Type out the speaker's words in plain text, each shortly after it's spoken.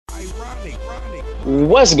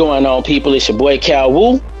What's going on, people? It's your boy Cal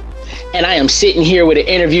Wu, and I am sitting here with an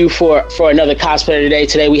interview for another cosplayer today.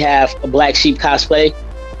 Today we have a Black Sheep cosplay.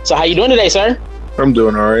 So how you doing today, sir? I'm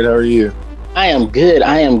doing all right. How are you? I am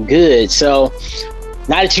good. So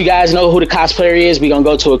now that you guys know who the cosplayer is, we're going to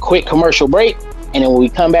go to a quick commercial break, and then when we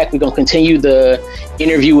come back, we're going to continue the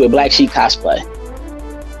interview with Black Sheep cosplay.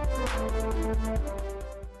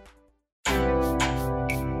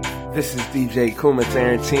 This is DJ Kuma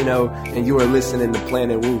Tarantino, and you are listening to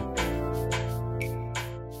Planet Wu.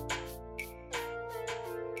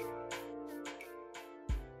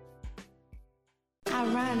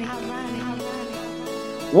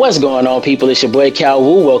 What's going on, people? It's your boy Cal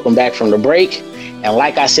Wu. Welcome back from the break. And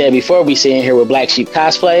like I said before, we sitting here with Black Sheep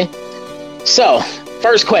cosplay. So,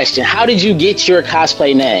 first question: how did you get your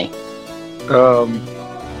cosplay name?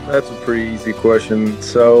 That's a pretty easy question.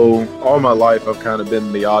 So, all my life, I've kind of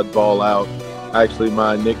been the oddball out. Actually,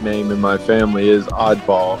 my nickname in my family is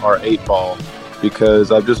Oddball or 8-Ball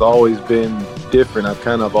because I've just always been different. I've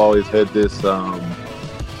kind of always had this, I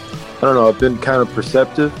don't know, I've been kind of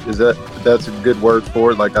perceptive. That's a good word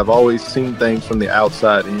for it? Like, I've always seen things from the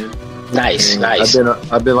outside in. Nice.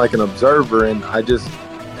 I've been like an observer, and I just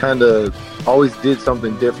kind of always did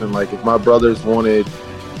something different. Like, if my brothers wanted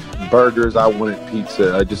burgers, I wanted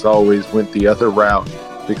pizza. I just always went the other route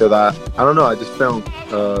because I don't know, I just found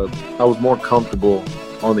I was more comfortable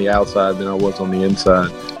on the outside than I was on the inside.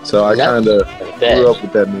 So I kind of grew up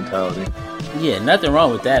with that mentality. Yeah, nothing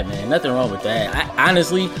wrong with that, man. Nothing wrong with that.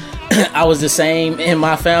 Honestly, I was the same in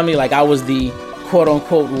my family. Like, I was the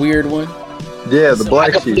quote-unquote weird one. Yeah, the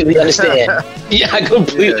black sheep. I completely understand. Yeah, I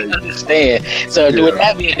completely understand. So with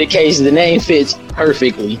that being the case, the name fits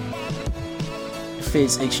perfectly.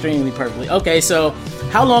 Fits extremely perfectly. Okay, so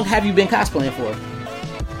how long have you been cosplaying for?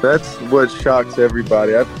 That's what shocks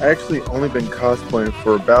everybody. I've actually only been cosplaying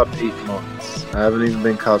for about 8 months. I haven't even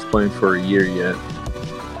been cosplaying for a year yet.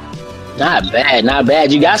 Not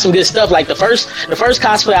bad. You got some good stuff. Like the first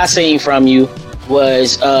cosplay I seen from you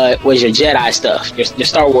was your Jedi stuff, your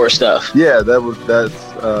Star Wars stuff. Yeah,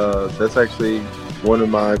 that's actually one of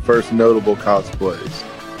my first notable cosplays.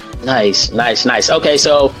 Nice. Okay,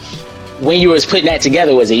 so when you was putting that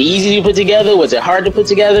together, was it easy to put together? Was it hard to put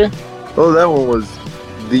together? Oh, that one was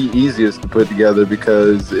the easiest to put together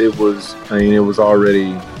because it was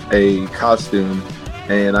already a costume,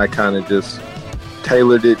 and I kind of just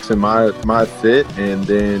tailored it to my fit, and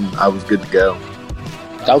then I was good to go.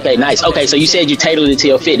 Okay, nice. Okay, so you said you tailored it to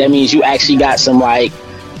your fit. That means you actually got some like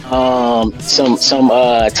some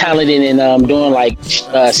talent in doing like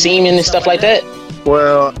seaming and stuff like that.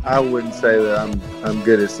 Well, I wouldn't say that I'm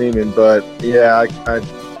good at seaming, but yeah, I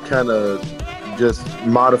kind of just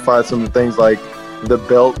modified some things like the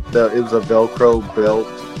belt. It was a Velcro belt,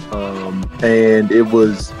 and it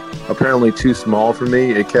was apparently too small for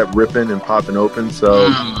me. It kept ripping and popping open,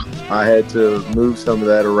 so I had to move some of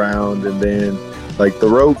that around, and then like the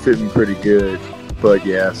robe fit me pretty good. But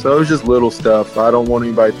yeah, so it was just little stuff. I don't want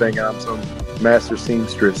anybody thinking I'm some master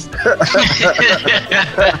seamstress. They're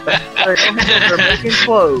making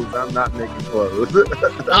clothes. I'm not making clothes.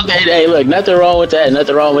 Okay, hey, look, nothing wrong with that.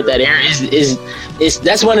 Is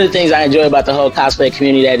that's one of the things I enjoy about the whole cosplay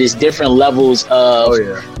community. That is different levels of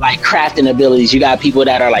like crafting abilities. You got people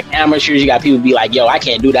that are like amateurs. You got people be like, yo, I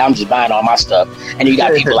can't do that. I'm just buying all my stuff. And you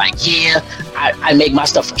got people like, yeah, I make my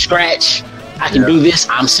stuff from scratch. I can do this.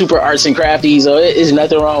 I'm super arts and crafty, so there's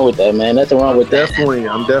nothing wrong with that, man. Nothing wrong with that.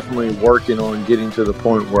 I'm definitely working on getting to the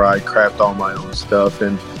point where I craft all my own stuff,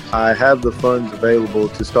 and I have the funds available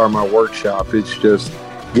to start my workshop. It's just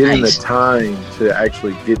getting the time to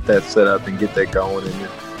actually get that set up and get that going, and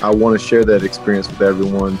I want to share that experience with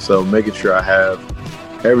everyone. So making sure I have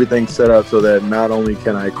everything set up so that not only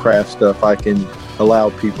can I craft stuff, I can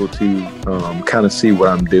allow people to kind of see what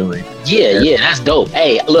I'm doing. Yeah, that's dope.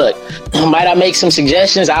 Hey, look, might I make some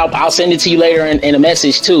suggestions? I'll send it to you later in a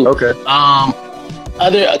message too. Okay.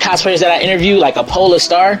 Other cosplayers that I interview, like a Polar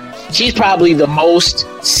Star, she's probably the most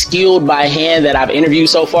skilled by hand that I've interviewed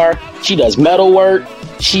so far. She does metal work.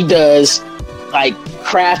 She does like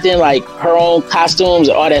crafting, like her own costumes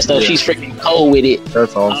and all that stuff. Yeah. She's freaking cold with it.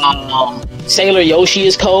 That's awesome. Sailor Yoshi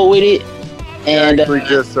is cold with it. And I actually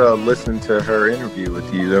just listened to her interview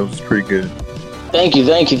with you. That was pretty good. Thank you.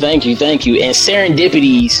 And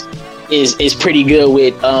Serendipities is pretty good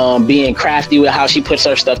with being crafty with how she puts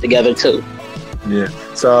her stuff together too. Yeah.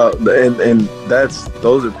 So and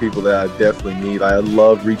those are people that I definitely need. I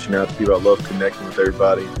love reaching out to people. I love connecting with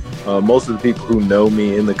everybody. Most of the people who know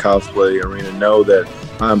me in the cosplay arena know that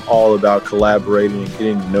I'm all about collaborating and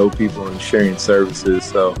getting to know people and sharing services.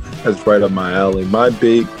 So that's right up my alley. My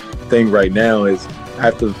big thing right now is I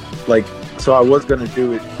have to like, so I was going to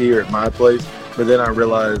do it here at my place, but then I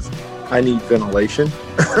realized I need ventilation.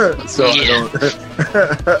 So I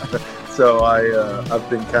don't. So I've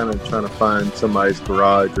been kind of trying to find somebody's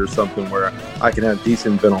garage or something where I can have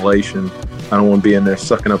decent ventilation. I don't want to be in there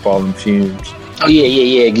sucking up all them fumes. Oh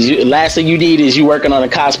yeah. Because last thing you need is you working on a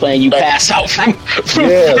cosplay and you pass out from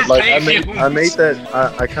like I made that.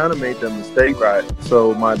 I kind of made that mistake, right?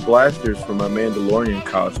 So my blasters for my Mandalorian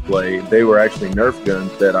cosplay, they were actually Nerf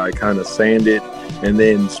guns that I kind of sanded and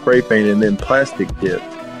then spray painted and then plastic dipped.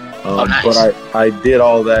 Nice. But I did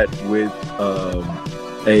all that with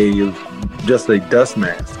just a dust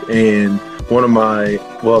mask, and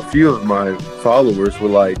a few of my followers were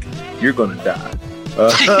like, "You're gonna die."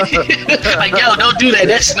 Like, yo, don't do that.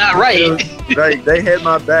 That's not right. They had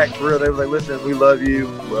my back for real. They were like, "Listen, we love you.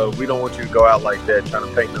 We don't want you to go out like that trying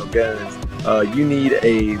to paint no guns. You need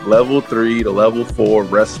a level 3 to level 4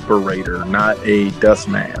 respirator, not a dust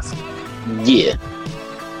mask."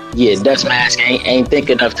 Yeah, dust mask ain't thick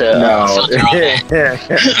enough to filter all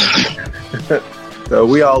that. So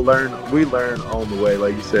we learn on the way.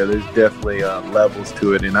 Like you said, there's definitely levels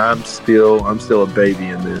to it, and I'm still a baby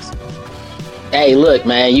in this. Hey, look,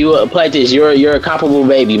 man, you play this. You're a comparable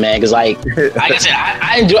baby, man. Because like I said,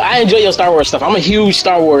 I enjoy your Star Wars stuff. I'm a huge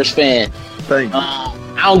Star Wars fan. Thank you.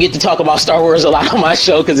 I don't get to talk about Star Wars a lot on my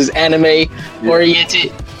show because it's anime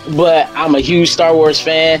oriented. But I'm a huge Star Wars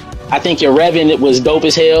fan. I think your Revan was dope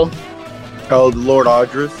as hell. Oh, the Lord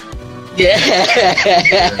Audrus. Yeah.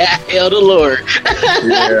 Hell the Lord.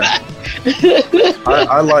 Yeah.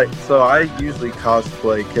 I usually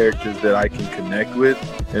cosplay characters that I can connect with,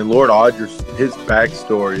 and Lord Audrus, his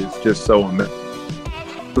backstory is just so amazing.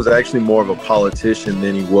 He was actually more of a politician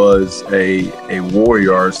than he was a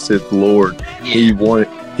warrior or Sith Lord. Yeah.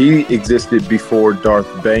 He existed before Darth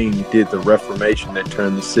Bane did the Reformation that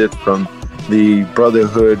turned the Sith from the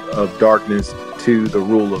Brotherhood of Darkness to the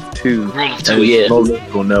Rule of Two. Rule of Two, yeah. Most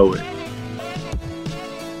people know it.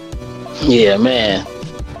 Yeah, man.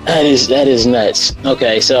 That is nuts.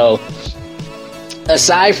 Okay, so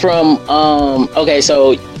aside from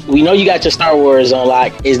so we know you got your Star Wars on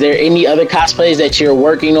lock. Is there any other cosplays that you're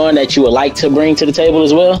working on that you would like to bring to the table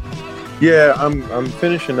as well? Yeah, I'm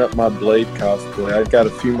finishing up my Blade cosplay. I've got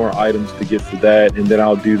a few more items to get for that, and then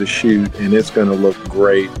I'll do the shoot, and it's going to look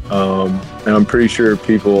great. And I'm pretty sure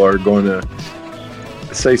people are going to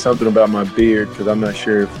say something about my beard, because I'm not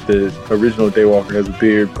sure if the original Daywalker has a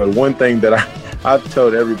beard. But one thing that I've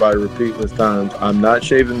told everybody repeatless times, I'm not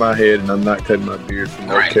shaving my head and I'm not cutting my beard for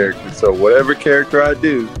no character. So whatever character I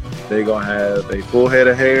do, they're going to have a full head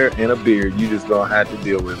of hair and a beard. You just going to have to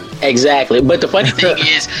deal with it. Exactly. But the funny thing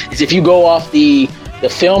is if you go off the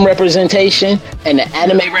film representation and the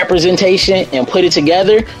anime representation and put it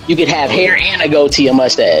together, you could have hair and a goatee and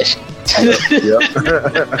mustache. Yep.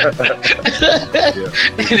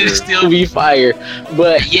 It'd still be fire.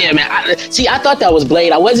 But yeah, man, I thought that was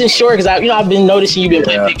Blade. I wasn't sure because I've been noticing you've been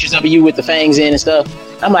putting pictures of you with the fangs in and stuff.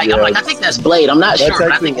 I'm like, I think that's Blade. I'm not sure,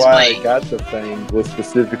 but I think it's Blade. I got the fangs was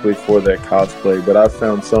specifically for that cosplay, but I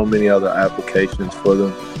found so many other applications for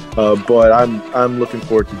them. But I'm looking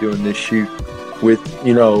forward to doing this shoot with,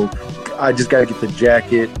 I just got to get the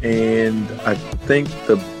jacket and I think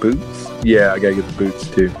the boots. Yeah, I got to get the boots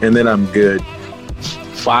too. And then I'm good.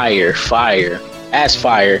 Fire. That's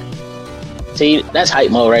fire. See, that's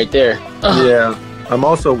hype mode right there. Yeah. I'm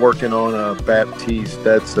also working on Baptiste.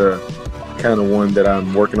 That's kind of one that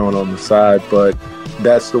I'm working on the side, but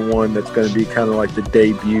that's the one that's going to be kind of like the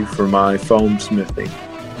debut for my foam smithing.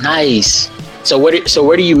 Nice. So what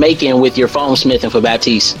are you making with your foam smithing for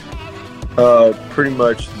Baptiste? Pretty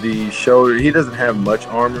much the shoulder. He doesn't have much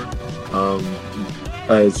armor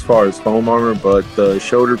as far as foam armor, but the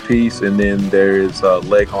shoulder piece, and then there's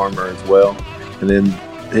leg armor as well, and then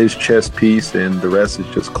his chest piece, and the rest is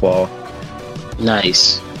just cloth.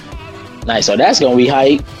 Nice. So that's gonna be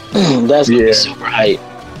hype. That's gonna be super hype.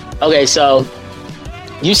 Okay, so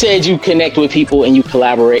you said you connect with people and you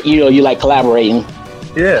collaborate. You like collaborating.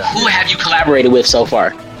 Yeah. Who have you collaborated with so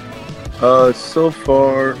far? So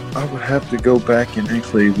far, I would have to go back and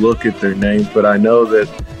actually look at their names, but I know that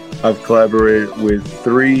I've collaborated with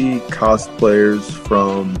 3 cosplayers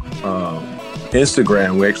from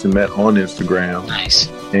Instagram. We actually met on Instagram. Nice.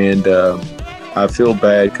 And I feel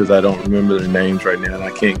bad because I don't remember their names right now, and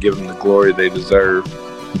I can't give them the glory they deserve.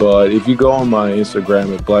 But if you go on my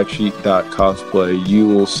Instagram at blacksheep.cosplay, you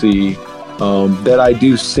will see that I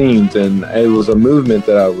do scenes, and it was a movement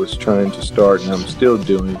that I was trying to start, and I'm still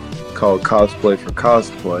doing, called Cosplay for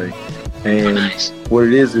Cosplay. And what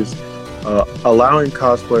it is allowing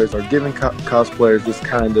cosplayers, or giving cosplayers this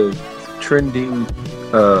kind of trending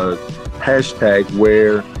hashtag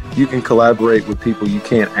where you can collaborate with people you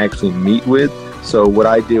can't actually meet with. So what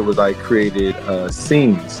I did was I created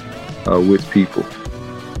scenes with people.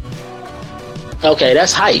 Okay,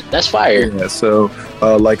 that's hype. That's fire. Yeah, so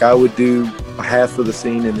like I would do half of the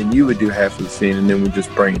scene, and then you would do half of the scene, and then we just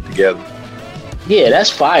bring it together. Yeah, that's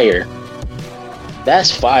fire.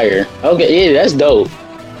 That's fire. Okay, yeah, that's dope.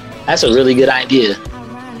 That's a really good idea.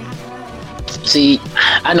 See,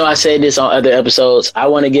 I know I said this on other episodes. I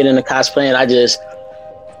want to get into cosplay, and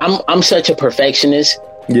I'm such a perfectionist.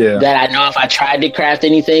 Yeah. That I know if I tried to craft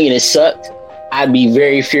anything and it sucked, I'd be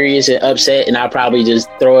very furious and upset, and I'd probably just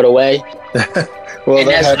throw it away. Well, and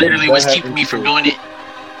that's literally what's keeping me from doing it.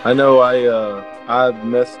 I know I've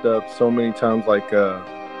messed up so many times. Like,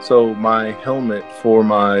 so my helmet for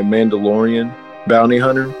my Mandalorian bounty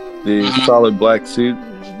hunter, the solid black suit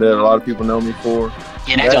that a lot of people know me for.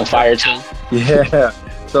 Yeah, that's on fire too. Yeah.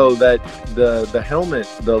 So that the helmet,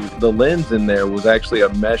 the lens in there was actually a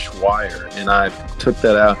mesh wire, and I took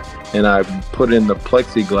that out and I put in the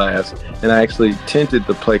plexiglass, and I actually tinted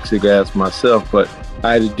the plexiglass myself. But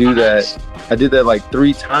I had to do that. I did that like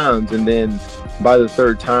 3 times, and then by the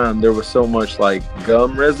 3rd time, there was so much like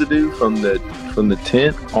gum residue from the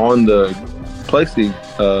tint on the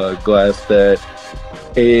plexiglass that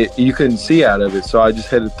you couldn't see out of it. So I just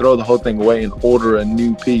had to throw the whole thing away and order a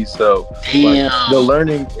new piece. So like, the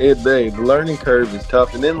learning curve is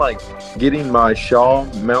tough. And then like getting my shawl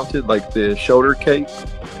mounted, like the shoulder cape,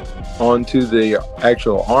 onto the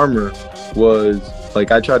actual armor was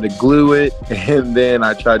like, I tried to glue it, and then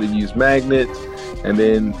I tried to use magnets, and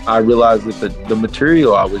then I realized that the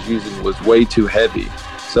material I was using was way too heavy.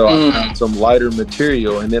 So I found some lighter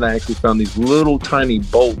material, and then I actually found these little tiny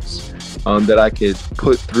bolts that I could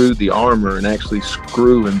put through the armor and actually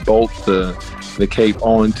screw and bolt the cape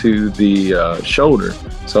onto the shoulder.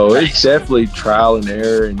 So it's definitely trial and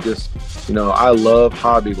error, and just, you know, I love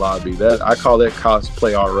Hobby Lobby. That I call that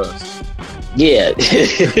cosplay R Us. Yeah.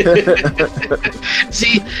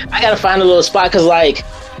 See, I gotta find a little spot, because like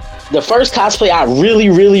the first cosplay I really,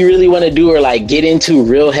 really, really want to do or like get into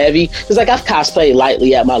real heavy, because like I've cosplayed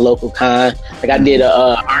lightly at my local con. Like I did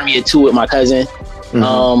a Army of 2 with my cousin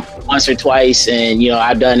once or twice, and you know,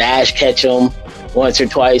 I've done Ash Ketchum once or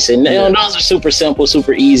twice, and you know, those are super simple,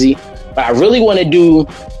 super easy. But I really want to do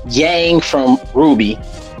Yang from Ruby.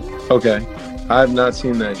 Okay, I have not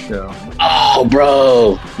seen that show. Oh,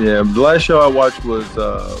 bro. Yeah, the last show I watched was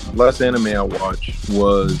last anime I watched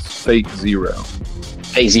was Fate Zero.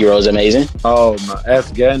 Fate Zero is amazing. Oh, my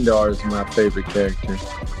Asgandar is my favorite character.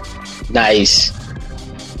 Nice.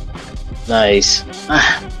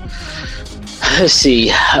 Let's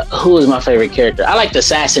see, who is my favorite character? I like the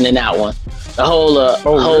assassin in that one. The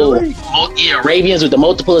whole really? Arabians with the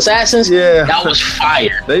multiple assassins. Yeah, that was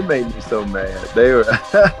fire. They made me so mad. They were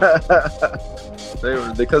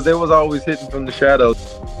because they was always hitting from the shadows.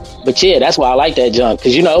 But yeah, that's why I like that junk,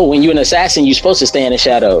 because you know, when you're an assassin, you're supposed to stay in the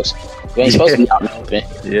shadows. You ain't supposed to be out in the open.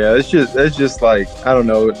 Yeah, it's just like, I don't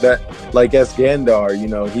know, that like Asgandar, you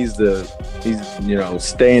know, he's you know,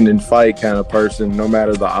 stand and fight kind of person no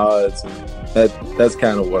matter the odds. And that's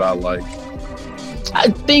kind of what I like.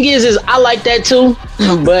 Thing is I like that too,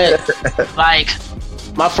 but like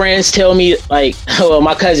my friends tell me, like, well,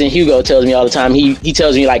 my cousin Hugo tells me all the time. He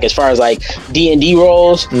tells me, like, as far as like D&D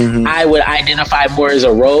roles, I would identify more as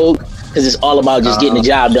a rogue, because it's all about just getting the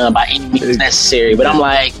job done by any means necessary. But I'm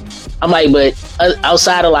like, but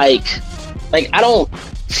outside of like I don't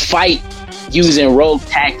fight using rogue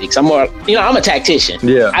tactics. I'm more, you know, I'm a tactician.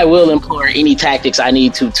 Yeah, I will employ any tactics I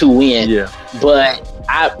need to win. Yeah, but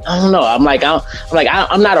I don't know. I'm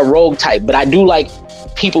not a rogue type, but I do like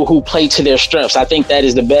people who play to their strengths. I think that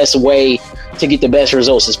is the best way to get the best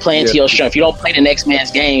results, is playing to your strength. You don't play the next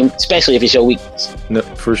man's game, especially if it's your weakness. No,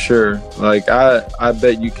 for sure. Like I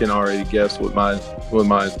bet you can already guess what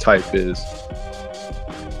my type is.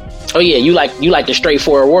 Oh yeah, you like the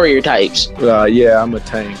straightforward warrior types. Yeah, I'm a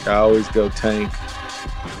tank. I always go tank.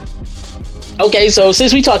 Okay, so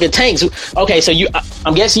since we talking tanks, okay, so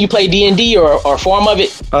I'm guessing you play D&D or form of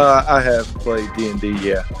it? I have played D&D,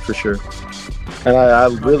 yeah, for sure. And I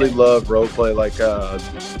really love roleplay, like,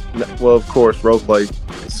 well, of course, roleplay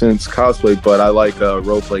since cosplay, but I like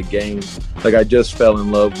roleplay games. Like, I just fell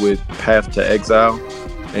in love with Path to Exile,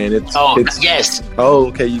 and it's yes. Oh,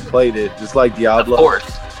 okay, you played it. It's like Diablo. Of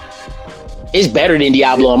course. It's better than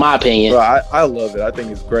Diablo, in my opinion. Bro, I love it. I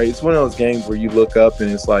think it's great. It's one of those games where you look up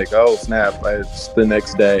and it's like, oh, snap, it's the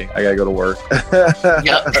next day. I got to go to work.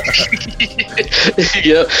 Yep.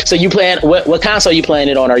 Yep. So you playing, what console are you playing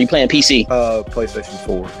it on? Are you playing PC? PlayStation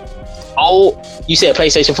 4. Oh, you said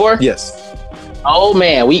PlayStation 4? Yes. Oh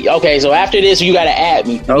man, so after this you gotta add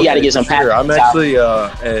me. We gotta get some sure. I'm actually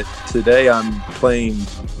today I'm playing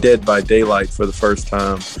Dead by Daylight for the first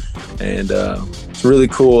time, and it's really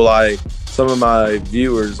cool. Some of my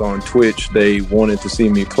viewers on Twitch, they wanted to see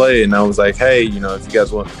me play, and I was like, hey, if you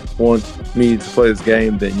guys want me to play this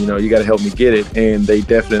game, then you got to help me get it, and they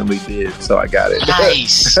definitely did, so I got it.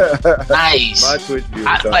 Nice. Nice. My Twitch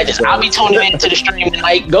viewers. I'll be tuning into the stream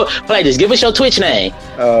tonight. Go play this. Give us your Twitch name.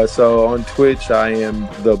 So on Twitch, I am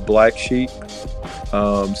the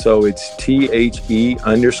BlackSh33p. So it's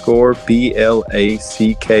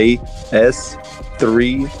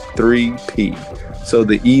THE_BLACKS33p. So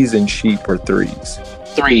the E's in sheep are threes.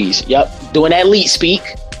 Threes. Yep. Doing that leet speak.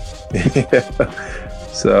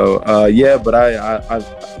 So but I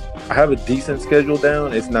have a decent schedule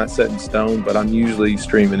down. It's not set in stone, but I'm usually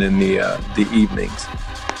streaming in the evenings.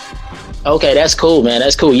 Okay, that's cool, man.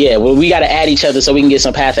 That's cool. Yeah, well, we got to add each other so we can get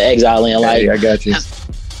some Path of Exile in. Hey, I got you.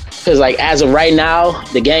 Because as of right now,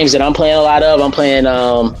 the games that I'm playing a lot of, I'm playing.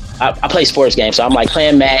 I play sports games, so I'm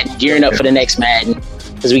playing Madden, gearing up for the next Madden.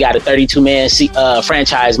 Because we got a 32-man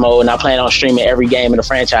franchise mode, and I plan on streaming every game in the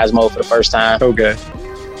franchise mode for the first time. Okay.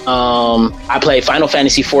 I play Final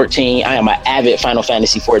Fantasy 14. I am an avid Final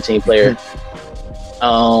Fantasy 14 player.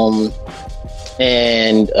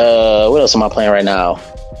 And what else am I playing right now?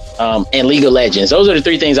 And League of Legends. Those are the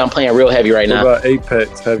three things I'm playing real heavy right now. What about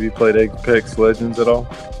Apex? Have you played Apex Legends at all?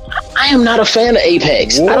 I am not a fan of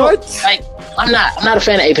Apex. What? I'm not a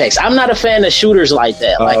fan of Apex. I'm not a fan of shooters like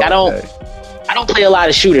that. I don't play a lot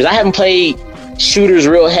of shooters. I haven't played shooters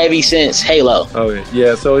real heavy since Halo. Oh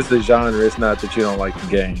yeah. So it's the genre. It's not that you don't like the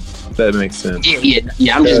game. That makes sense. Yeah.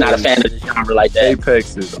 I'm just not a fan of the genre like that.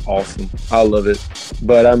 Apex is awesome. I love it.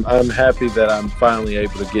 But I'm happy that I'm finally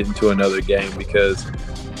able to get into another game because,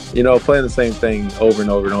 playing the same thing over and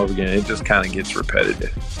over and over again, it just kind of gets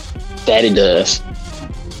repetitive. That it does.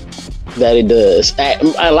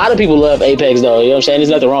 A lot of people love Apex though. You know what I'm saying? There's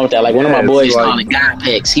nothing wrong with that. One of my boys called it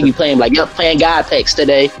Godpex. He be playing playing Godpex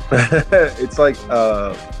today. It's like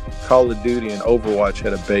Call of Duty and Overwatch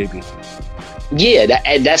had a baby. Yeah,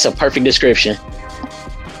 that's a perfect description.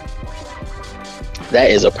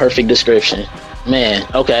 That is a perfect description. Man,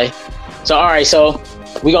 okay. So all right, so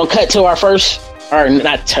we're gonna cut to our first, or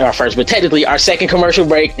not to our first, but technically our second commercial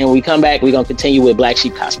break, and when we come back, we're gonna continue with Black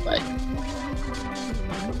Sheep cosplay.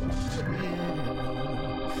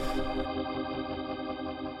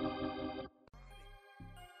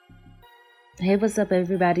 Hey, what's up,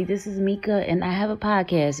 everybody? This is Mika, and I have a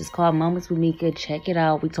podcast. It's called Moments with Mika. Check it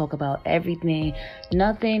out. We talk about everything.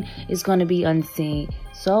 Nothing is going to be unseen.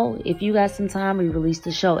 So, if you got some time, we release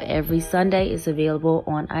the show every Sunday. It's available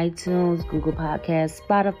on iTunes, Google Podcasts,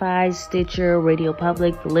 Spotify, Stitcher, Radio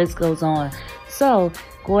Public. The list goes on. So,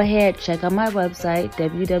 go ahead, check out my website,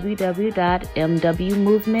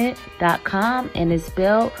 www.mwmovement.com, and it's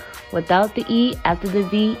spelled without the E after the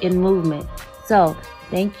V in movement. So,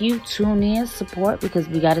 thank you. Tune in, support, because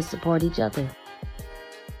we got to support each other.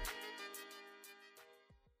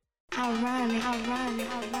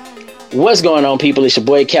 What's going on, people? It's your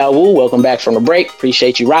boy Cal Wu. Welcome back from the break.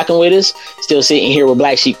 Appreciate you rocking with us. Still sitting here with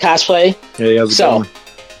Black Sheep Cosplay. Hey, how's it going?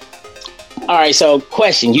 All right, so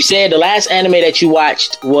question. You said the last anime that you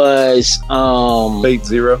watched was Fate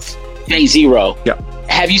Zero. Fate Zero. Yeah.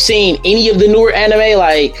 Have you seen any of the newer anime,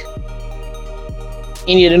 like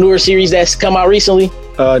any of the newer series that's come out recently?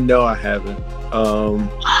 No, I haven't.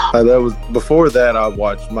 That was before that. I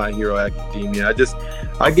watched My Hero Academia.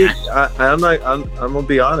 I'm gonna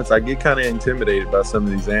be honest. I get kind of intimidated by some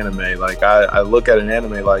of these anime. Like I look at an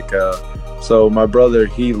anime like so my brother,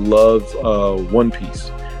 he loves One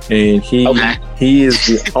Piece, and he is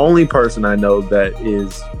the only person I know that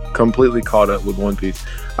is completely caught up with One Piece.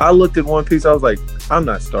 I looked at One Piece. I was like, I'm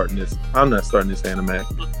not starting this anime.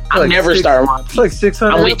 I'll never start One Piece. It's like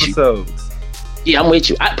 600 episodes. Yeah, I'm with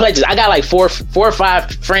you. I got like four or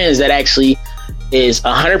five friends that actually is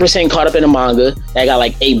 100% caught up in the manga. That got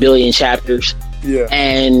like 8 billion chapters. Yeah.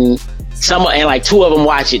 And like 2 of them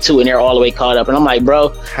watch it too, and they're all the way caught up. And I'm like,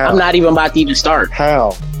 bro, I'm not even about to even start.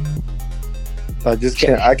 How? I just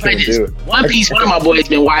can't. I can't do it. One Piece. One of my boys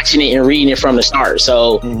been watching it and reading it from the start,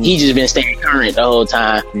 so he just been staying current the whole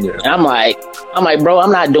time. Yeah. And I'm like, bro,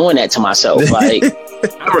 I'm not doing that to myself. Like,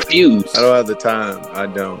 I refuse. I don't have the time. I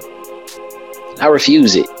don't. I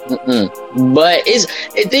refuse it. But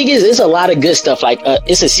the thing is, it's a lot of good stuff. Like,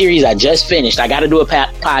 it's a series I just finished. I got to do a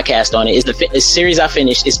podcast on it. It's the series I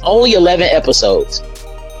finished. It's only 11 episodes.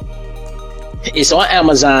 It's on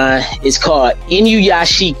Amazon. It's called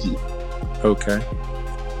Inuyashiki. Okay.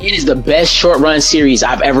 It is the best short run series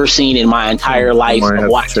I've ever seen in my entire life. I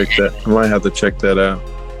might have to check that out.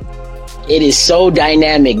 it is so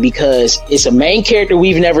dynamic because it's a main character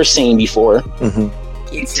we've never seen before.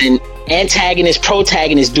 Mm-hmm. It's an antagonist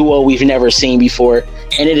protagonist duo we've never seen before,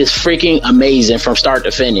 and it is freaking amazing from start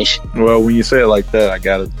to finish. Well, when you say it like that, I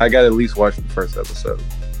gotta at least watch the first episode.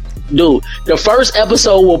 Dude, the first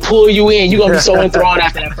episode will pull you in. You're gonna be so enthralled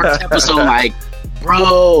after that first episode, like,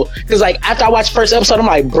 bro. Because like after I watched the first episode, I'm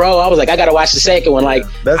like, bro, I was like, I gotta watch the second one. Like,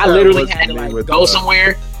 I literally had to like go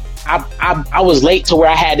somewhere. I was late to where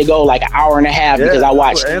I had to go like an hour and a half because I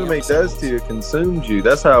watched. What anime does to you, it consumes you.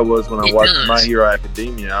 That's how it was when I watched My Hero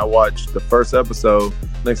Academia. I watched the first episode.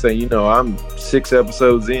 Next thing you know, I'm 6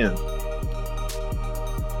 episodes in.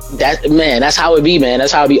 That's how it be, man.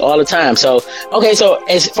 That's how it be all the time. So, okay, so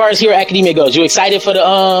as far as Hero Academia goes, you excited for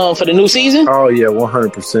the new season? Oh yeah,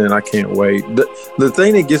 100%. I can't wait. The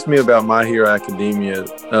thing that gets me about My Hero Academia,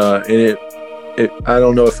 and I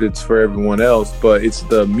don't know if it's for everyone else, but it's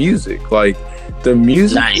the music. Like the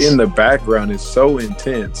music in the background is so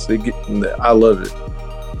intense. I love it.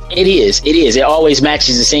 It is. It always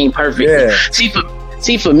matches the scene perfectly. Yeah.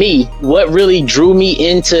 See, for me, what really drew me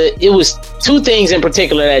into it was 2 things in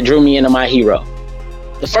particular that drew me into My Hero.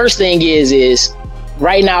 The first thing is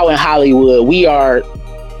right now in Hollywood, we are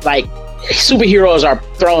like superheroes are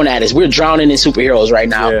thrown at us. We're drowning in superheroes right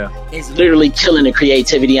now. Yeah. It's literally killing the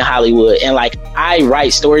creativity in Hollywood. And like I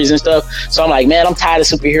write stories and stuff, so I'm like, man, I'm tired of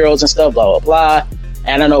superheroes and stuff, blah blah blah.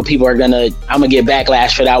 And I know people I'm gonna get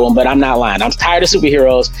backlash for that one, but I'm not lying. I'm tired of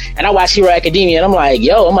superheroes. And I watch Hero Academia and I'm like,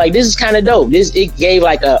 this is kind of dope. It gave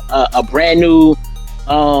like a brand new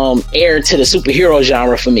air to the superhero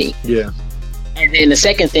genre for me. Yeah. And then the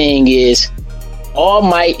second thing is All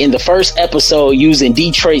Might in the first episode using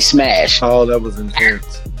Detroit Smash. Oh, that was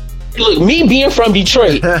intense. Look, me being from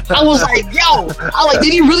Detroit, I was like,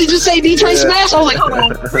 did he really just say Detroit Smash? I was like, hold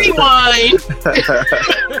on, rewind.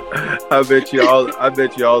 I bet you all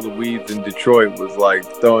the weebs in Detroit was like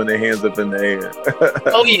throwing their hands up in the air.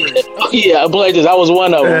 Oh yeah, I'm like this. I was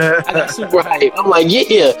one of them. I got super hype. I'm like,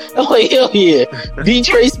 hell yeah,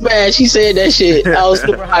 Detroit Smash. He said that shit. I was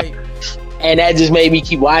super hype, and that just made me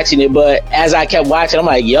keep watching it. But as I kept watching, I'm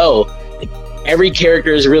like, every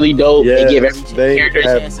character is really dope. Yeah, they give every character a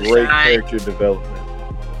chance to great shine. character development.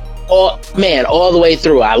 All the way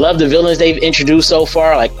through. I love the villains they've introduced so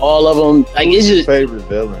far. Like all of them. Like it's just favorite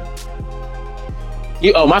villain.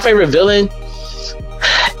 My favorite villain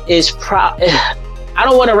is I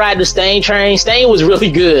don't want to ride the Stain train. Stain was really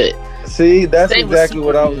good. See, that's exactly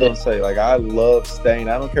what I was gonna say. Like I love Stain.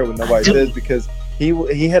 I don't care what nobody says because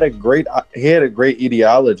he had a great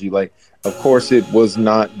ideology. Like, of course, it was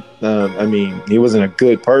not. He wasn't a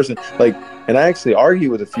good person. Like, and I actually argue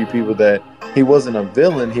with a few people that he wasn't a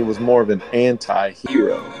villain. He was more of an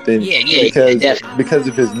anti-hero. Because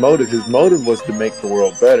of his motive. His motive was to make the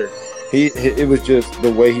world better. It was just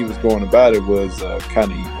the way he was going about it was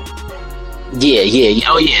kind of evil. Yeah.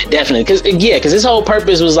 Oh yeah, definitely. Because his whole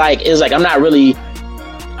purpose was like, I'm not really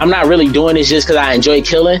doing this just because I enjoy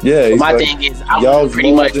killing. Yeah. But my thing is, y'all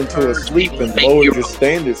pretty much into a sleep and lowered your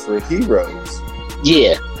standards for heroes.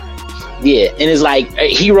 Yeah. And it's like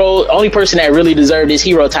only person that really deserved this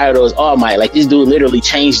hero title is All Might. Like this dude literally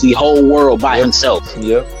changed the whole world by himself. Yep.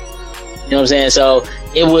 You know what I'm saying? So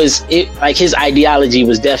like his ideology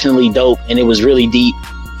was definitely dope and it was really deep.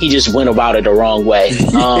 He just went about it the wrong way.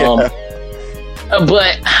 But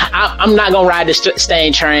I'm not gonna ride the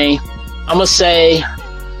Stain train. I'm gonna say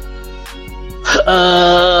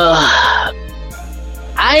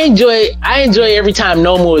I enjoy every time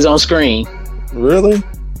Nomu is on screen. Really?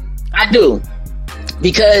 I do.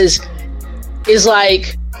 Because it's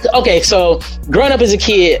like, okay, so growing up as a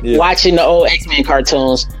kid, watching the old X-Men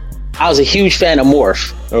cartoons, I was a huge fan of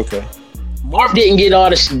Morph. Okay. Morph didn't get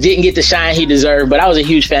the shine he deserved, but I was a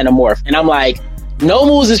huge fan of Morph. And I'm like,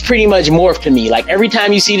 Nomu's is pretty much Morph to me. Like every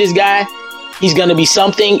time you see this guy, he's gonna be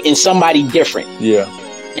something and somebody different. Yeah.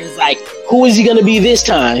 And it's like, who is he gonna be this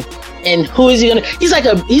time? And who is he gonna? He's like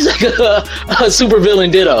a super villain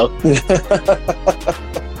ditto.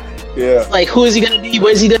 Yeah. It's like, who is he gonna be?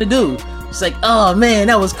 What is he gonna do? It's like, oh man,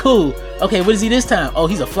 that was cool. Okay, what is he this time? Oh,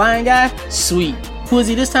 he's a flying guy? Sweet. Who is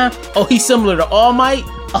he this time? Oh, he's similar to All Might?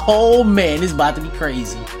 Oh man, this is about to be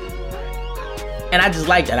crazy. And I just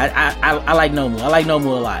like that. I like Nomu. I like Nomu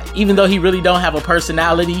a lot. Even though he really don't have a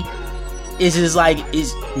personality, it's just like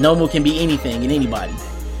Nomu can be anything and anybody.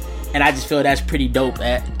 And I just feel that's pretty dope.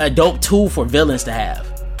 A dope tool for villains to have.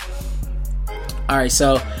 Alright,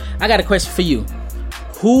 so I got a question for you.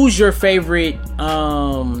 Who's your favorite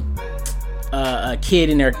kid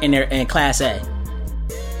in Class A?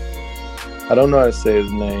 I don't know how to say his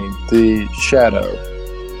name. The Shadow.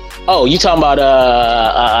 Oh, you talking about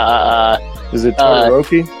is it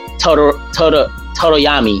Todoroki?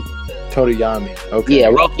 Totoyami. Totoyami. Okay. Yeah,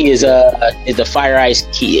 Roki is the Fire Ice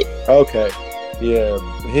kid. Okay. Yeah.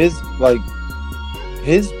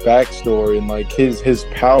 His backstory and like his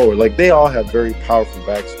power, like they all have very powerful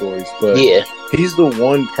backstories, but yeah, he's the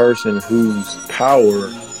one person whose power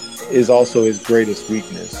is also his greatest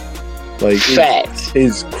weakness. Like facts.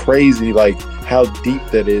 It's crazy like how deep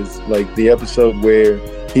that is. Like the episode where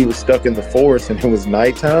he was stuck in the forest and it was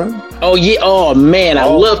nighttime. Oh yeah. Oh man, I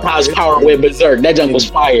loved how his power went berserk. That junk was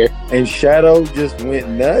fire. And Shadow just went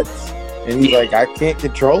nuts. And he's like, I can't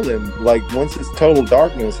control him. Like once it's total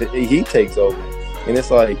darkness, he takes over. And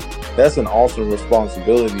it's like, that's an awesome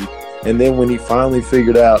responsibility. And then when he finally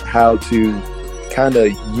figured out how to kind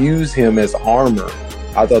of use him as armor,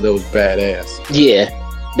 I thought that was badass. Yeah,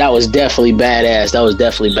 that was definitely badass.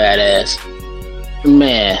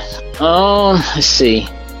 Man, let's see.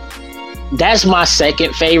 That's my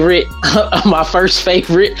second favorite. My first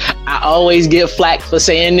favorite. I always get flack for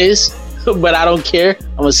saying this, but I don't care.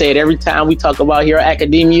 I'm gonna say it every time we talk about Hero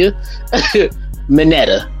Academia.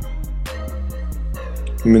 Mineta.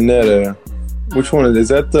 Which one is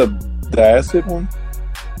that? The acid one?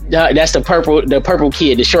 That's the purple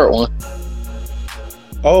kid, the short one.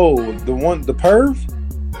 Oh, the perv?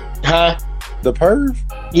 Huh? The perv?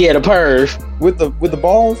 Yeah, the perv. With the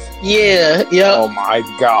balls? Yeah, yeah. Oh my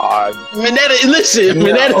god. Mineta, listen,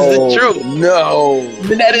 Mineta is the truth. No.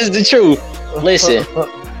 Mineta is the truth. Listen.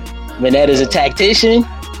 Mineta is a tactician.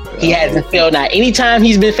 He hasn't failed. Now, anytime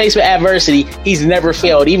he's been faced with adversity, he's never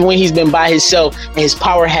failed. Even when he's been by himself and his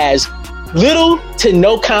power has little to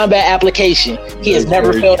no combat application, he has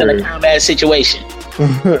never failed in a combat situation.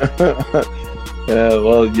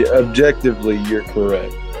 Well, objectively, you're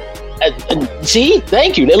correct. See?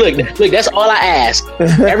 Thank you. Look, that's all I ask.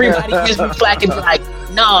 Everybody gives me flack and be like,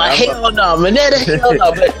 no, hell no, Mineta, hell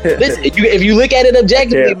no. But listen, if you look at it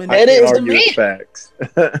objectively, Mineta is the man. Facts.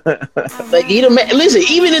 Like, he the man. Listen,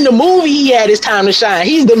 even in the movie, he had his time to shine.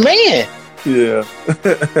 He's the man. Yeah.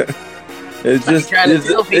 It's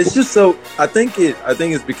just so. I think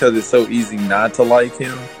it's because it's so easy not to like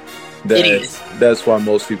him. That's why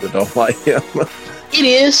most people don't like him. It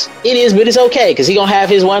is, but it's okay because he gonna have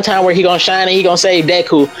his one time where he gonna shine and he gonna save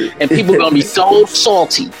Deku, and people gonna be so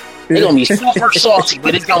salty. They're gonna be super salty,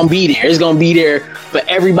 but it's gonna be there. It's gonna be there for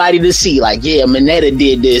everybody to see. Like, yeah, Mineta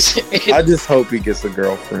did this. I just hope he gets a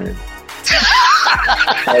girlfriend.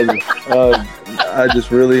 I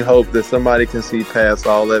just really hope that somebody can see past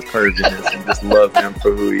all that perviness and just love him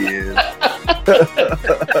for who he is.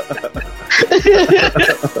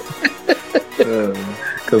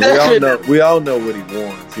 Because we all know what he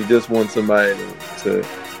wants. He just wants somebody to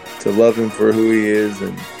love him for who he is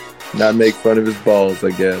and not make fun of his balls,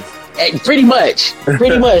 I guess. Pretty much.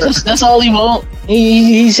 That's all he want.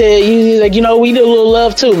 He said, he's like, we need a little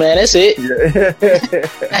love too, man. That's it. Yeah.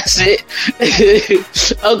 That's it.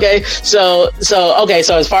 Okay, so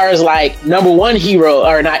as far as like number one hero,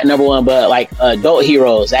 or not number one, but like adult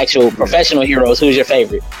heroes, actual professional heroes, who's your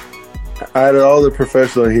favorite? Out of all the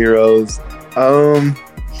professional heroes,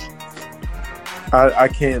 I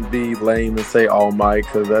can't be lame and say All Might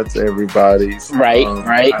because that's everybody's. Right.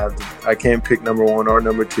 I can't pick number one or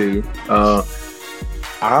number two.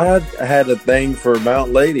 I had a thing for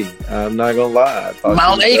Mount Lady. I'm not gonna lie.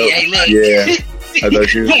 Mount Lady, hey, look. Yeah, I thought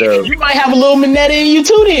she was dope. You might have a little Mineta in you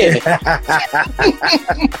too, then.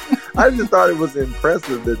 I just thought it was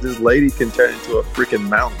impressive that this lady can turn into a freaking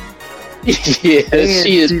mountain. Yeah,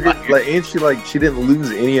 she is. She didn't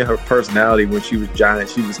lose any of her personality when she was giant.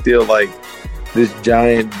 She was still like this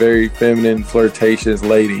giant, very feminine, flirtatious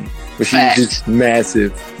lady, but she was just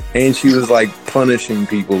massive, and she was like punishing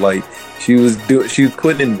people. Like she was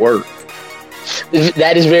putting in work.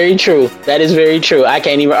 That is very true. I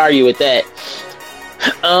can't even argue with that.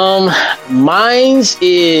 Mine's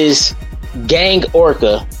is Gang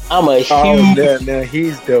Orca. I'm a huge. Now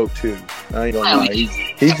he's dope too. I ain't gonna lie.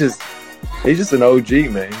 He's just an OG,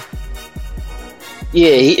 man.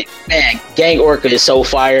 Yeah, Gang Orca is so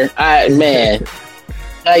fire.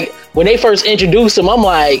 Like when they first introduced him, I'm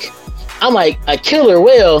like a killer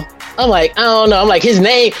whale. I'm like, I don't know. I'm like his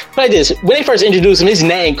name like this. When they first introduced him, his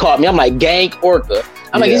name caught me. I'm like Gang Orca.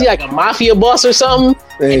 I'm like, is he like a mafia boss or something?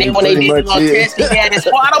 And then when they did the little test, he had his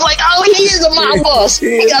squad. I'm like, oh, he is a mob boss.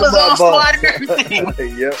 He got his own squad and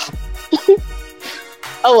everything. Yep.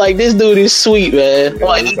 I'm like, this dude is sweet, man.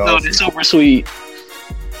 Yeah, this dude is super sweet.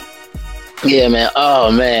 Yeah, man.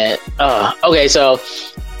 Oh, man. Okay, so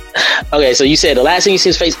you said the last thing you see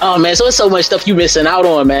his face. Oh, man. So it's so much stuff you missing out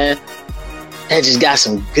on, man. that just got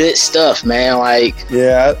some good stuff, man. Like,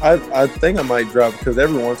 yeah, I think I might drop, because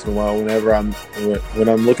every once in a while, when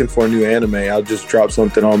I'm looking for a new anime, I'll just drop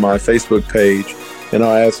something on my Facebook page, and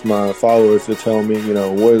I'll ask my followers to tell me,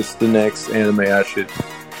 what's the next anime I should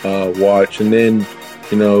watch, and then,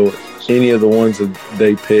 any of the ones that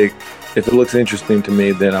they pick, if it looks interesting to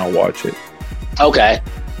me, then I'll watch it. Okay,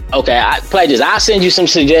 play this. I'll send you some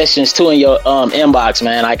suggestions too in your inbox,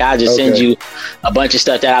 man. Like, I'll just send you a bunch of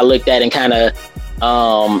stuff that I looked at and kind of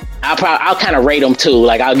I'll kind of rate them too.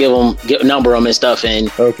 Like, I'll number them and stuff,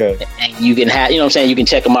 and you can have, you can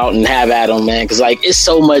check them out and have at them, man. Because like, it's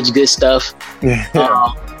so much good stuff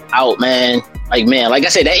out, man. Like I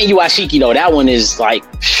said, that Inuyashiki though, that one is like,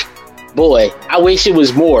 boy, I wish it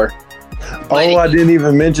was more. I didn't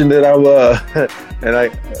even mention that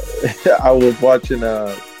I was watching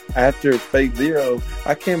after Fate Zero.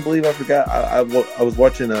 I can't believe I forgot. I was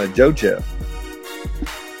watching JoJo.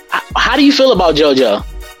 How do you feel about JoJo?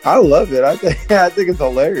 I love it. I think it's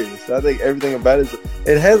hilarious. I think everything about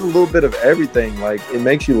it has a little bit of everything. Like, it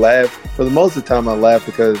makes you laugh. For the most of the time, I laugh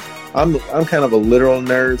because I'm kind of a literal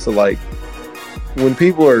nerd. So like, when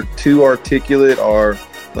people are too articulate or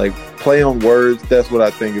like play on words, that's what I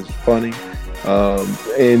think is funny.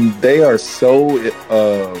 And they are so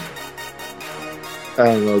I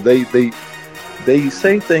don't know, they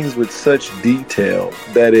say things with such detail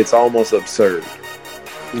that it's almost absurd.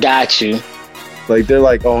 Got you. Like, they're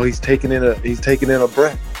like, oh, he's taking in a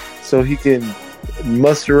breath so he can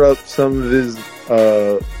muster up some of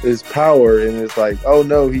his power, and it's like, oh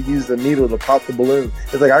no, he used a needle to pop the balloon.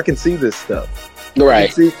 It's like, I can see this stuff.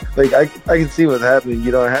 Right. I can see what's happening.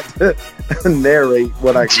 You don't have to narrate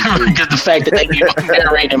what I can see. Because the fact that they can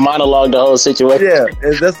narrate and monologue the whole situation. Yeah,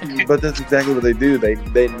 and that's exactly what they do. They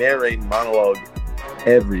narrate and monologue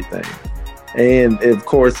everything. And of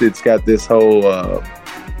course, it's got this whole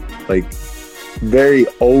like very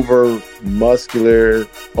over muscular,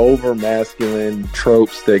 over masculine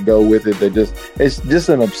tropes that go with it. It's just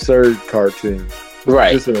an absurd cartoon.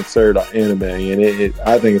 Right. It's just an absurd anime, and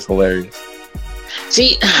I think it's hilarious.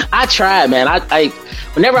 See, I try, man. I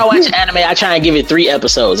whenever I watch an anime, I try and give it 3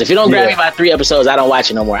 episodes. If you don't grab me by 3 episodes, I don't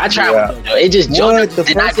watch it no more. I try with JoJo. It just JoJo the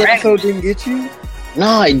first episode didn't get you?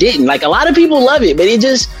 No, it didn't. Like, a lot of people love it, but it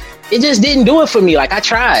just didn't do it for me. Like, I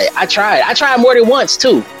tried more than once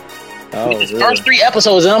too. The first 3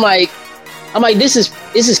 episodes, and I'm like, this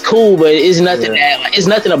is cool, but it's nothing it's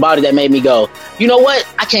nothing about it that made me go, you know what?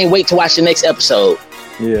 I can't wait to watch the next episode.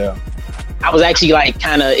 Yeah. I was actually like,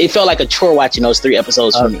 it felt like a chore watching those 3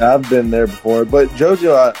 episodes for me. I've been there before, but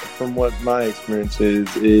JoJo, from what my experience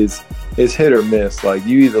is hit or miss. Like,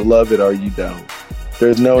 you either love it or you don't.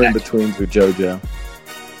 There's no in-betweens with JoJo.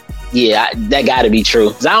 Yeah, that got to be true.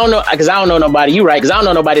 Because I don't know nobody. You right? Because I don't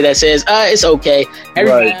know nobody that says, it's okay.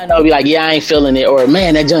 Everybody I know be like, yeah, I ain't feeling it, or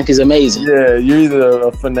man, that junk is amazing. Yeah, you're either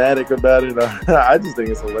a fanatic about it, or I just think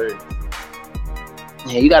it's hilarious.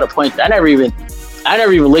 Yeah, you got a point. I never even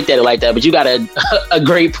looked at it like that, but you got a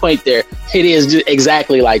great point there. It is just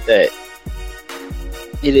exactly like that.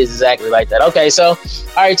 It is exactly like that. Okay, so, all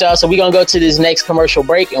right, y'all. So we're going to go to this next commercial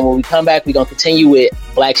break, and when we come back, we're going to continue with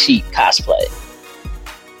Black Sheep cosplay.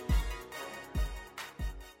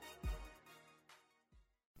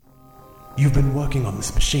 You've been working on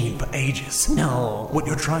this machine for ages. No. What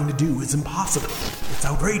you're trying to do is impossible. It's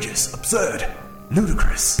outrageous, absurd,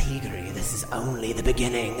 ludicrous. Piggery, this is only the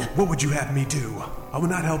beginning. What would you have me do? I will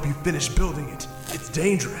not help you finish building it. It's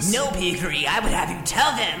dangerous. No, Piggery, I would have you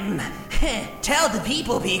tell them. Tell the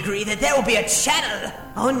people, Piggery, that there will be a channel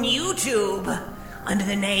on YouTube under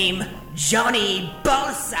the name Johnny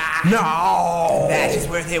Balsa. No! That is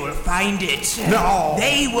where they will find it. No!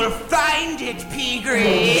 They will find it,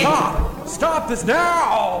 Piggery. Stop this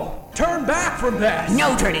now! Turn back from this!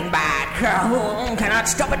 No turning back. Cannot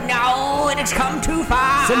stop it now. It has come too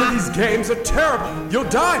far. Some of these games are terrible. You'll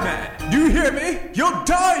die, man. Do you hear me? You'll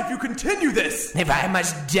die if you continue this. If I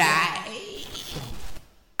must die,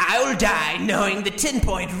 I will die knowing the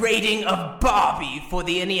 10-point rating of Barbie for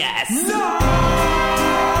the NES. No!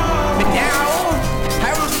 But now,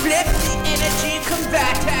 I will flip the energy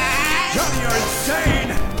converter. Johnny, you're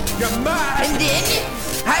insane. You're mad. And then,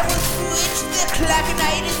 I will switch the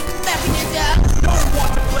clockinitis mechanism. No one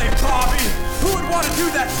wants to play Barbie. Who would want to do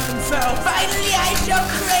that to themselves? Finally, I shall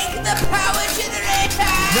crank the power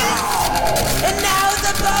generator. No! And now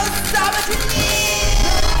the Balsometer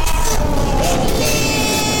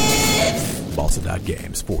lives.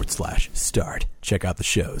 Balsa.games/start. Check out the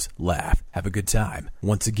shows, laugh, have a good time.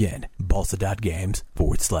 Once again,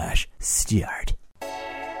 Balsa.games/start.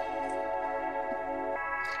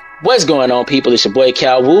 What's going on, people? It's your boy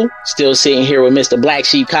Cal Wu, still sitting here with Mr. Black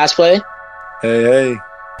Sheep Cosplay. Hey.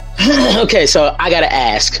 Okay, so I gotta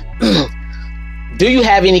ask. Do you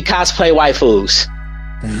have any cosplay waifus?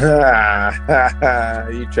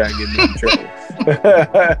 You trying to get me in trouble.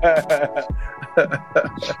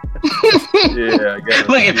 Yeah, I got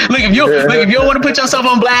look, if you don't want to put yourself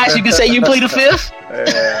on blast, you can say you plead the fifth.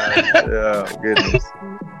 Oh, goodness.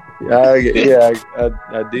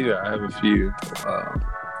 I do. I have a few.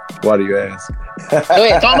 Why do you ask? Go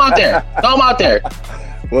ahead, throw them out there.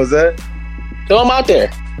 What's that? Throw them out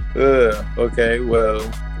there. Okay, well,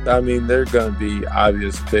 I mean, they're going to be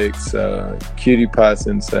obvious picks. Cutie Pie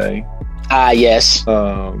Sensei. Yes.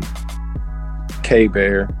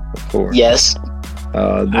 K-Bear, of course. Yes.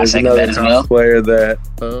 There's another cosplayer that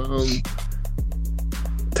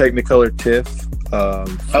Technicolor Tiff.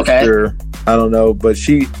 Okay. Sure. I don't know, but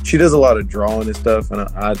she does a lot of drawing and stuff, and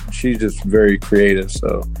she's just very creative,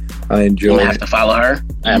 so I enjoy it. I have to follow her.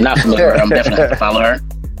 I am not familiar with her. I'm definitely have to follow her.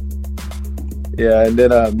 Yeah, and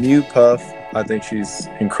then Mew Puff, I think she's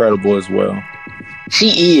incredible as well.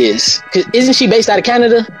 She is. 'Cause isn't she based out of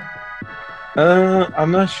Canada?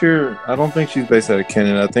 I'm not sure. I don't think she's based out of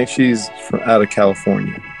Canada. I think she's out of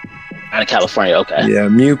California. Out of California, okay. Yeah,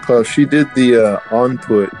 Mew Puff. She did the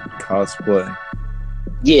On-Put cosplay.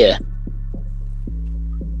 Yeah.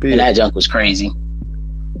 And that junk was crazy.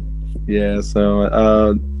 Yeah, so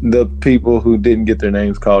the people who didn't get their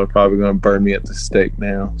names called are probably going to burn me at the stake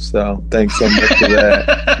now. So thanks so much for that.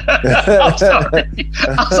 I'm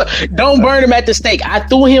sorry. Don't burn him at the stake. I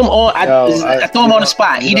threw him on. I threw him on the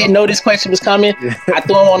spot. He didn't know this question was coming. I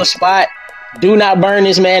threw him on the spot. Do not burn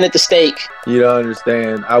this man at the stake. You don't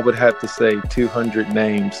understand. I would have to say 200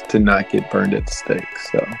 names to not get burned at the stake.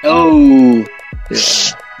 So. Oh. Yeah.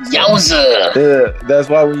 Yowza. Yeah, that's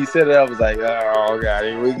why when you said it, I was like, oh, God,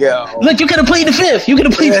 here we go. Look, you could have pleaded the fifth. I'd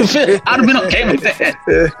have been okay with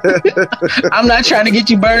that. I'm not trying to get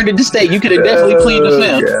you burned at the stake. You could have definitely pleaded the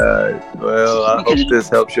fifth. God. Well, I hope this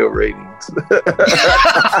helps your ratings.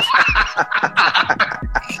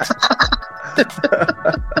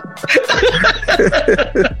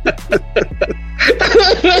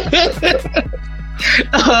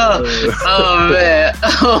 Oh man!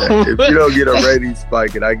 If you don't get a rating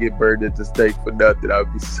spike and I get burned at the stake for nothing, I'll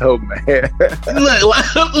be so mad. Look,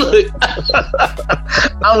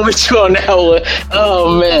 I'm with you on that one.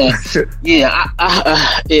 Oh man, yeah,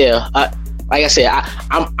 like I said,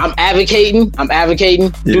 I'm advocating.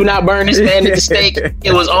 Yeah. Do not burn this man at the stake.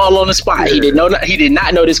 It was all on the spot. He did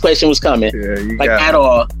not know this question was coming. Yeah, at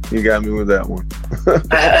all. You got me with that one.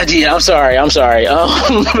 Yeah, I'm sorry.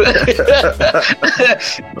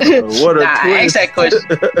 What a twist! I asked that question.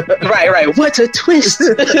 Right. What a twist!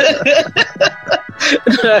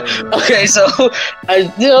 Okay, so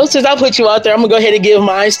since I put you out there, I'm gonna go ahead and give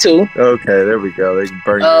mine too. Okay, there we go. They can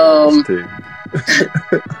burn yours too.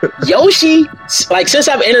 Yoshi, like since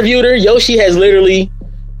I've interviewed her, Yoshi has literally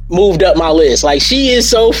moved up my list. Like she is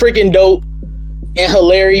so freaking dope and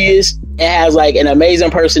hilarious and has like an amazing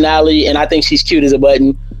personality, and I think she's cute as a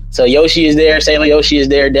button. So Yoshi is there. Sailor Yoshi is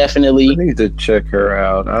there, definitely. I need to check her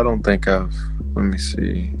out. I don't think I've. Let me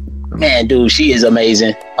see. Man, dude, she is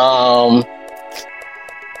amazing. Who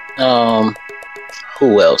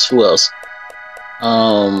else?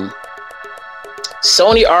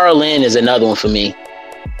 Sony Arlene is another one for me.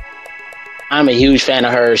 I'm a huge fan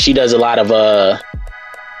of her. She does a lot of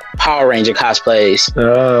Power Ranger cosplays.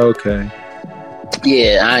 Oh, okay.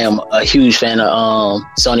 Yeah, I am a huge fan of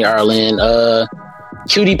Sony Arlene.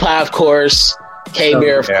 Cutie Pie, of course.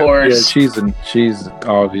 K-Bear, of course. Yeah, she's an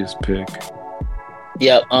obvious pick.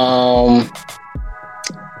 Yep.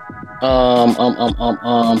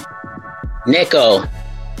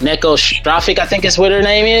 Neko Strophic, I think is what her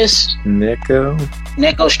name is. Neko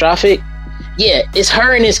Strophic. Yeah, it's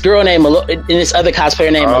her and this girl named and this other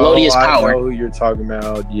cosplayer named Melodious Power. I know who you're talking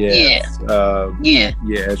about. Yes. Yeah.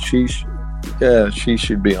 She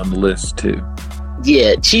should be on the list too.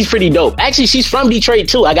 Yeah, she's pretty dope. Actually, she's from Detroit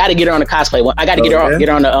too. I got to get her on the cosplay one. I got to get her on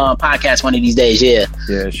the podcast one of these days. Yeah.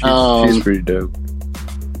 Yeah, she's pretty dope.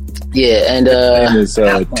 Yeah, and her name is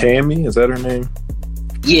Tammy. Is that her name?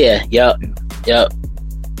 Yeah. Yep.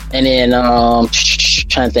 And then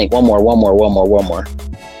trying to think one more.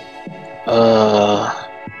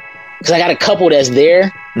 Because I got a couple that's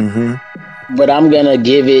there. Mm-hmm. But I'm gonna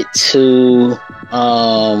give it to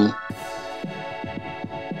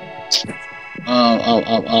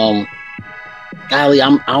golly, I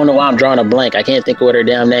don't know why I'm drawing a blank. I can't think of what her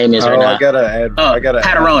damn name is right now. I gotta add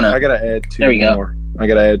Patarona. I gotta add two there we more. I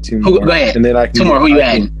gotta add two more. Go ahead. And then I can two more. Who you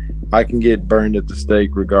adding? I can get burned at the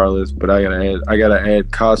stake regardless, but I gotta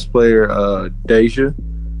add cosplayer Deja.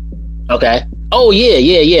 Okay. Oh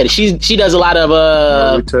yeah. She does a lot of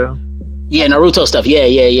Naruto. Yeah, Naruto stuff. Yeah.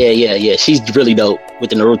 She's really dope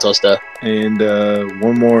with the Naruto stuff. And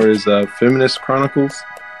one more is Feminist Chronicles.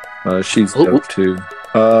 She's dope too.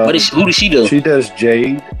 Who does she do? She does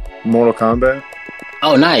Jade, Mortal Kombat.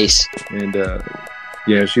 Oh, nice. And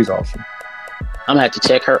yeah, she's awesome. I'm gonna have to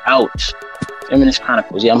check her out. Feminist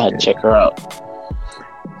Chronicles. Yeah, I'm gonna have to check her out.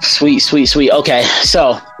 Sweet. Okay,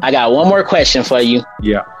 so I got one more question for you.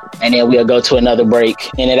 Yeah. And then we'll go to another break.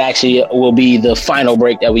 And it actually will be the final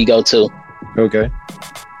break that we go to.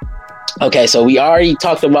 Okay, so we already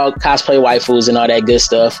talked about cosplay waifus and all that good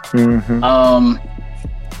stuff. Mm-hmm.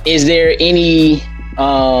 Is there any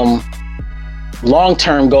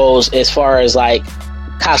long-term goals as far as like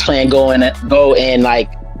cosplaying go and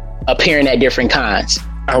like appearing at different cons?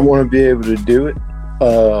 I want to be able to do it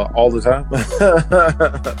all the time.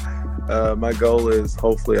 My goal is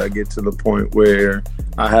hopefully I get to the point where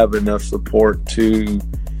I have enough support to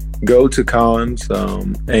go to cons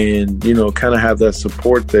and, you know, kind of have that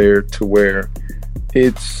support there to where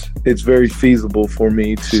it's very feasible for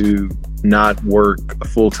me to not work a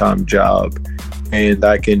full-time job and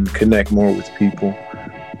I can connect more with people.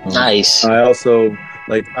 Nice. I also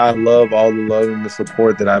I love all the love and the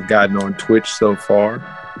support that I've gotten on Twitch so far,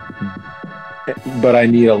 but I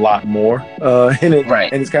need a lot more. And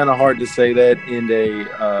it's kind of hard to say that in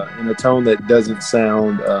a tone that doesn't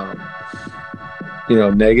sound,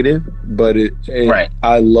 negative. But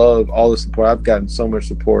I love all the support. I've gotten so much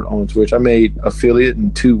support on Twitch. I made affiliate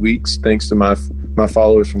in 2 weeks thanks to my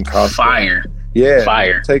followers from cosplay. Fire. Yeah,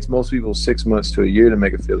 fire. It takes most people 6 months to a year to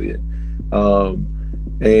make affiliate.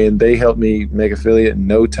 And they helped me make affiliate in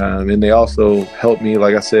no time. And they also helped me,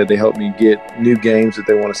 like I said, they helped me get new games that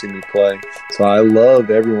they want to see me play. So I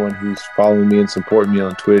love everyone who's following me and supporting me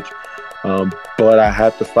on Twitch. But I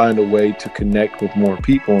have to find a way to connect with more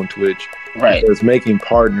people on Twitch. Right. Because making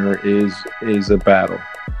partner is a battle.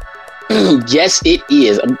 Yes, it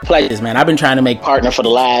is. I'm playing this, man. I've been trying to make partner for the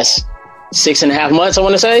last 6.5 months, I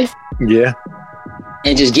want to say. Yeah.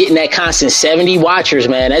 And just getting that constant 70 watchers,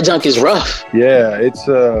 man, that junk is rough. Yeah, it's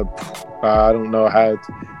I don't know how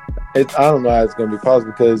it's going to be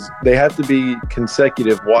possible because they have to be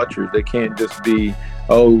consecutive watchers. They can't just be,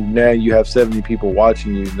 oh, now you have 70 people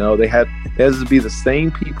watching you. No, there has to be the same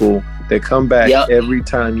people that come back every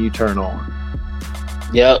time you turn on.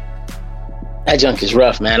 Yep. That junk is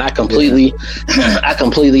rough, man. I completely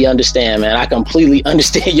understand, man. I completely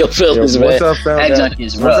understand your feelings, man. That junk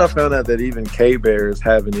is rough. Once I found out that even K-Bear is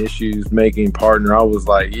having issues making partner, I was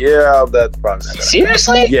like, yeah, that's probably not gonna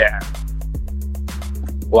Seriously? happen. Yeah.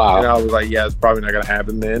 Wow. And I was like, yeah, it's probably not going to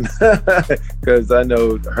happen then. Because I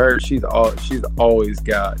know her, she's always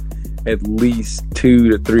got at least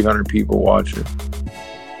 200 to 300 people watching.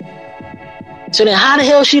 So then, how the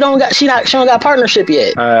hell she don't got partnership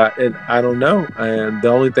yet? And I don't know. And the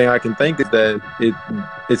only thing I can think is that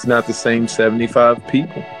it's not the same 75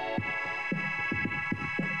 people.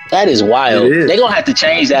 That is wild. They're gonna have to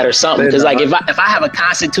change that or something. Because like if I have a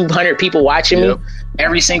constant 200 people watching me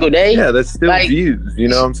every single day, yeah, that's still views. You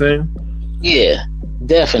know what I'm saying? Yeah,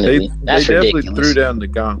 definitely. That's they ridiculous. Definitely threw down the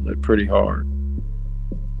gauntlet pretty hard.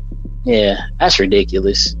 Yeah, that's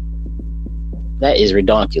ridiculous. That is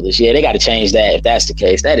redonkulous. Yeah, they got to change that if that's the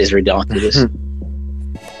case. That is redonkulous.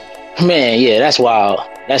 Man, yeah, that's wild.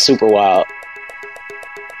 That's super wild.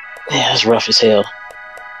 Yeah, that's rough as hell.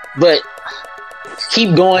 But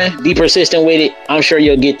keep going. Be persistent with it. I'm sure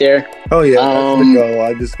you'll get there. Oh, yeah, that's the goal.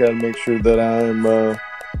 I just got to make sure that I'm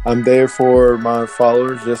there for my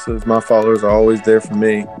followers just as my followers are always there for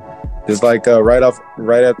me. Just like right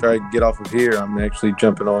after I get off of here, I'm actually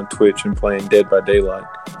jumping on Twitch and playing Dead by Daylight.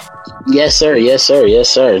 Yes, sir. So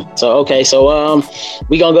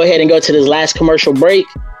we gonna go ahead and go to this last commercial break,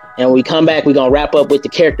 and when we come back, we gonna wrap up with the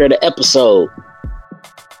character of the episode.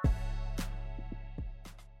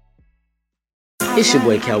 It's your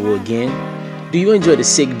boy Cowboy again. Do you enjoy the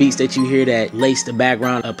sick beats that you hear that lace the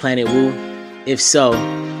background of Planet Woo? If so,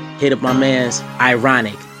 hit up my man's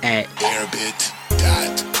Ironic at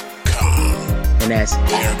airbit.com. And that's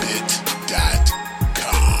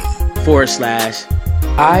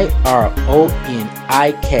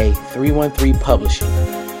airbit.com/IRONIK313 Publishing.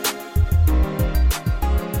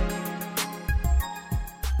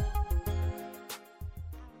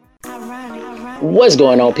 What's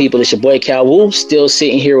going on, people? It's your boy Cal Wu, still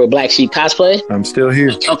sitting here with Black Sheep Cosplay. I'm still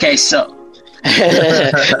here. Okay, so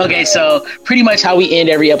pretty much how we end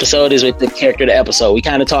every episode is with the character of the episode. We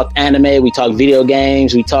kind of talked anime, we talked video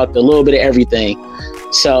games, we talked a little bit of everything.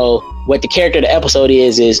 So what the character of the episode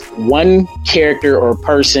is one character or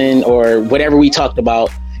person or whatever we talked about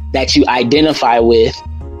that you identify with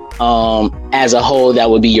as a whole that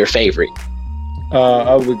would be your favorite.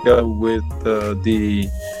 I would go with the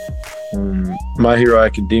My Hero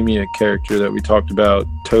Academia character that we talked about,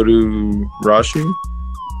 Todoroki.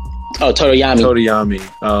 Oh, Toriyami.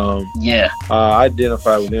 Yeah. I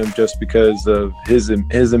identify with him just because of his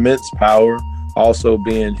immense power also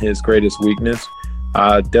being his greatest weakness.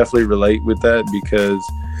 I definitely relate with that because,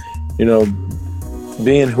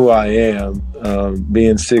 being who I am,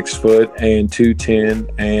 being 6 foot and 210,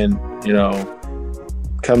 and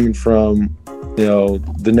coming from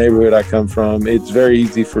the neighborhood I come from, it's very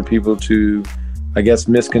easy for people to, I guess,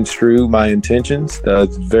 misconstrue my intentions.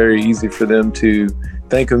 It's very easy for them to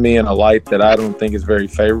think of me in a light that I don't think is very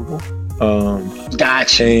favorable.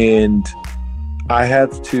 Gotcha. And I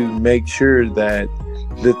have to make sure that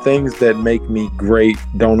the things that make me great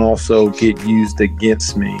don't also get used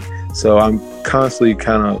against me. So I'm constantly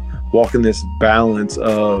kind of walking this balance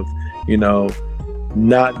of,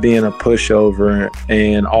 not being a pushover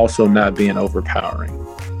and also not being overpowering.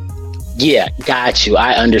 Yeah, got you.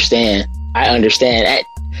 I understand.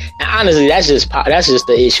 Honestly, that's just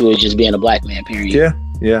the issue with just being a black man, period.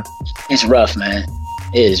 Yeah. It's rough, man.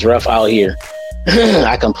 It is rough out here.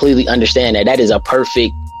 I completely understand that. That is a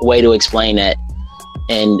perfect way to explain that.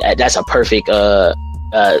 And that's a perfect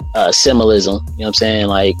symbolism. You know what I'm saying?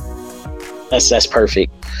 Like, that's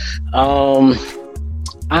perfect.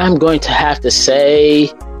 I'm going to have to say,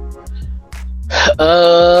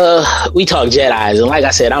 we talk Jedis, and like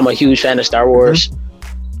I said, I'm a huge fan of Star Wars.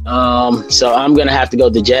 So I'm going to have to go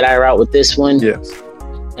the Jedi route with this one. Yes.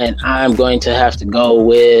 And I'm going to have to go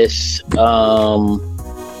with, young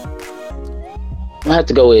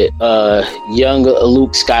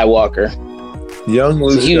Luke Skywalker. Young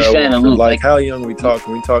Luke. I'm a huge fan of Luke. Like, how young we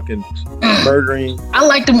talking? We talking murdering? I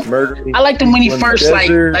liked him. I liked him when he first like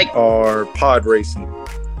or pod racing.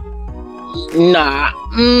 Nah,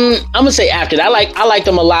 I'm gonna say after that. I liked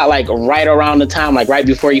him a lot. Like right around the time, like right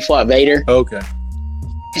before he fought Vader. Okay.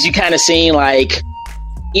 Because you kind of seen like,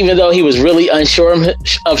 even though he was really unsure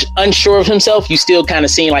of himself, you still kind of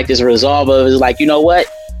seen like this resolve of his, like, you know what,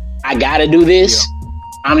 I gotta do this. Yeah.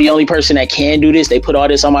 I'm the only person that can do this. They put all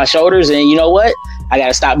this on my shoulders, and you know what? I got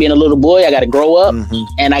to stop being a little boy. I got to grow up,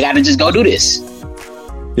 and I got to just go do this.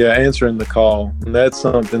 Yeah, answering the call. And that's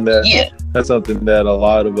something that a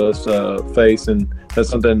lot of us face, and that's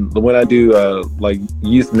something when I do like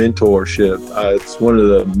youth mentorship. It's one of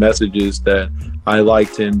the messages that I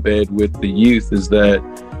like to embed with the youth is that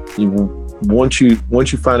once you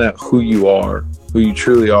find out who you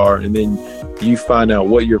truly are, and then you find out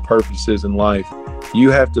what your purpose is in life, you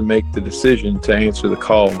have to make the decision to answer the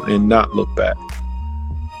call and not look back.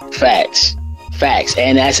 Facts.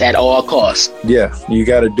 And that's at all costs. Yeah, you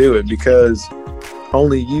got to do it because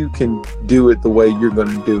only you can do it the way you're going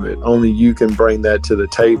to do it. Only you can bring that to the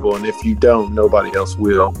table. And if you don't, nobody else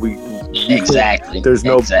will. Exactly. There's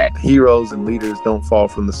no heroes and leaders don't fall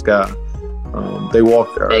from the sky. They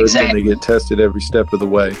walk the earth and they get tested every step of the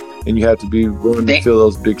way. And you have to be willing to fill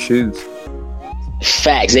those big shoes.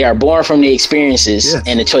 Facts. They are born from the experiences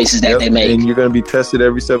and the choices that they make. And you're going to be tested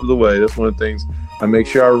every step of the way. That's one of the things I make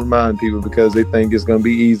sure I remind people because they think it's going to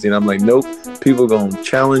be easy. And I'm like, nope, people going to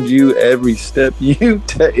challenge you every step you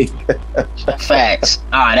take. Facts.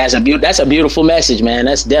 That's a beautiful message, man.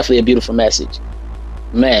 That's definitely a beautiful message.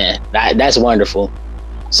 Man, that's wonderful.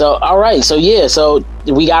 So, all right. So, yeah. So,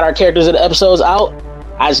 we got our characters of the episodes out.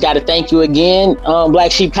 I just got to thank you again,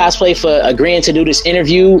 Black Sheep Cosplay, for agreeing to do this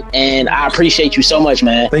interview. And I appreciate you so much,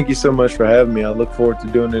 man. Thank you so much for having me. I look forward to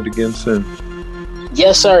doing it again soon.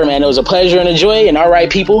 Yes, sir, man. It was a pleasure and a joy. And all right,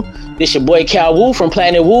 people, this your boy Cal Wu from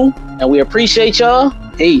Planet Wu. And we appreciate y'all.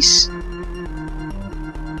 Peace.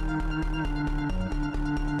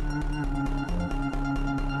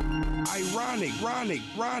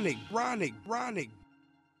 Ironic.